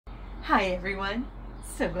Hi everyone,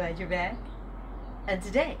 so glad you're back. And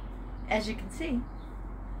today, as you can see,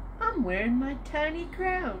 I'm wearing my tiny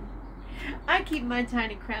crown. I keep my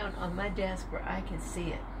tiny crown on my desk where I can see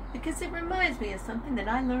it because it reminds me of something that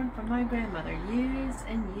I learned from my grandmother years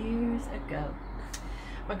and years ago.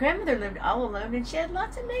 My grandmother lived all alone and she had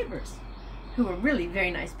lots of neighbors who were really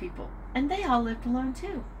very nice people, and they all lived alone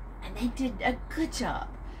too. And they did a good job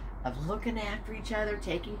of looking after each other,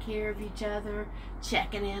 taking care of each other,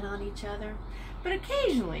 checking in on each other. But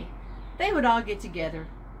occasionally, they would all get together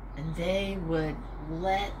and they would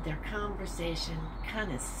let their conversation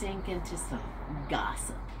kind of sink into some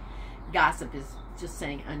gossip. Gossip is just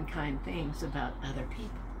saying unkind things about other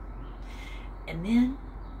people. And then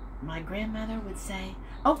my grandmother would say,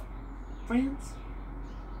 "Oh, friends,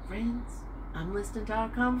 I'm listening to our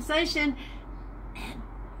conversation, and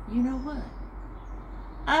you know what?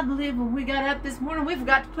 I believe when we got up this morning, we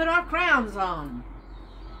forgot to put our crowns on."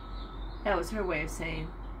 That was her way of saying,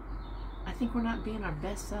 I think we're not being our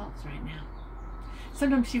best selves right now.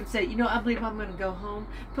 Sometimes she would say, "You know, I believe I'm going to go home,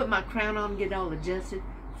 put my crown on, and get all adjusted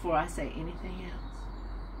before I say anything else."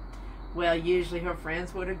 Well, usually her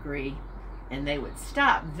friends would agree, and they would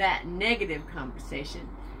stop that negative conversation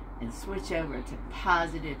and switch over to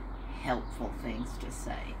positive, helpful things to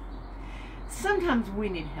say. Sometimes we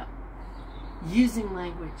need help using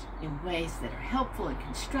language in ways that are helpful and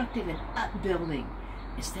constructive and upbuilding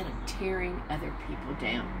instead of tearing other people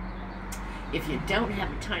down. If you don't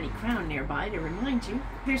have a tiny crown nearby to remind you,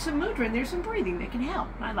 there's some mudra and there's some breathing that can help.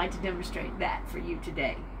 I'd like to demonstrate that for you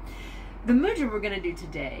today. The mudra we're going to do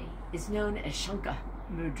today is known as shankh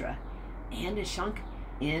mudra, and a shankh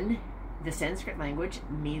in the Sanskrit language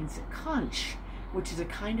means conch, which is a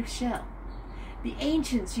kind of shell. The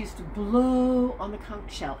ancients used to blow on the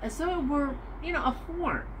conch shell as though it were, a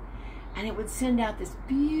horn. And it would send out this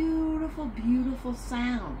beautiful, beautiful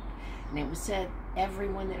sound. And it was said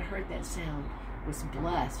everyone that heard that sound was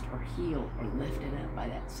blessed or healed or lifted up by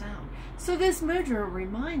that sound. So this mudra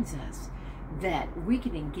reminds us that we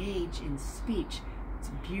can engage in speech. It's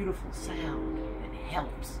a beautiful sound that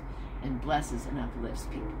helps and blesses and uplifts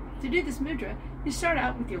people. To do this mudra, you start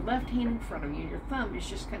out with your left hand in front of you. Your thumb is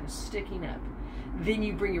just kind of sticking up. Then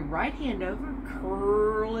you bring your right hand over,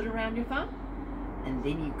 curl it around your thumb, and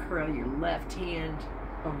then you curl your left hand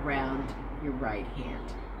around your right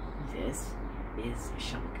hand. This is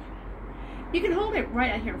shankh. You can hold it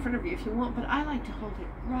right out here in front of you if you want, but I like to hold it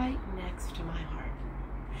right next to my heart.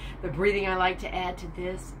 The breathing I like to add to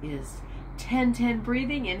this is 10-10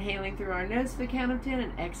 breathing, inhaling through our nose to the count of 10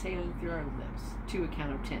 and exhaling through our lips to a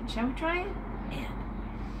count of 10. Shall we try it? And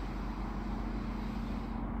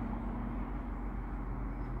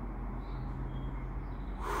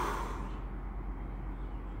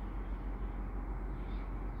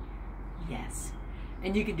yes.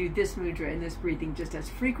 And you can do this mudra and this breathing just as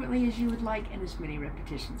frequently as you would like and as many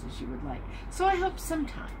repetitions as you would like. So I hope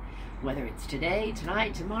sometime, whether it's today,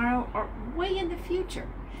 tonight, tomorrow, or way in the future,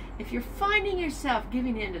 if you're finding yourself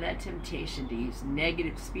giving in to that temptation to use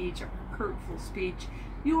negative speech or hurtful speech,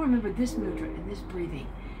 you'll remember this mudra and this breathing,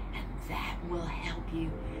 and that will help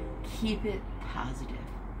you keep it positive.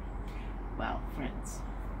 Well, friends,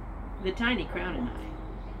 the tiny crown and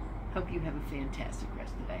I hope you have a fantastic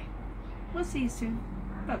rest of the day. We'll see you soon.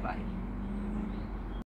 Bye-bye.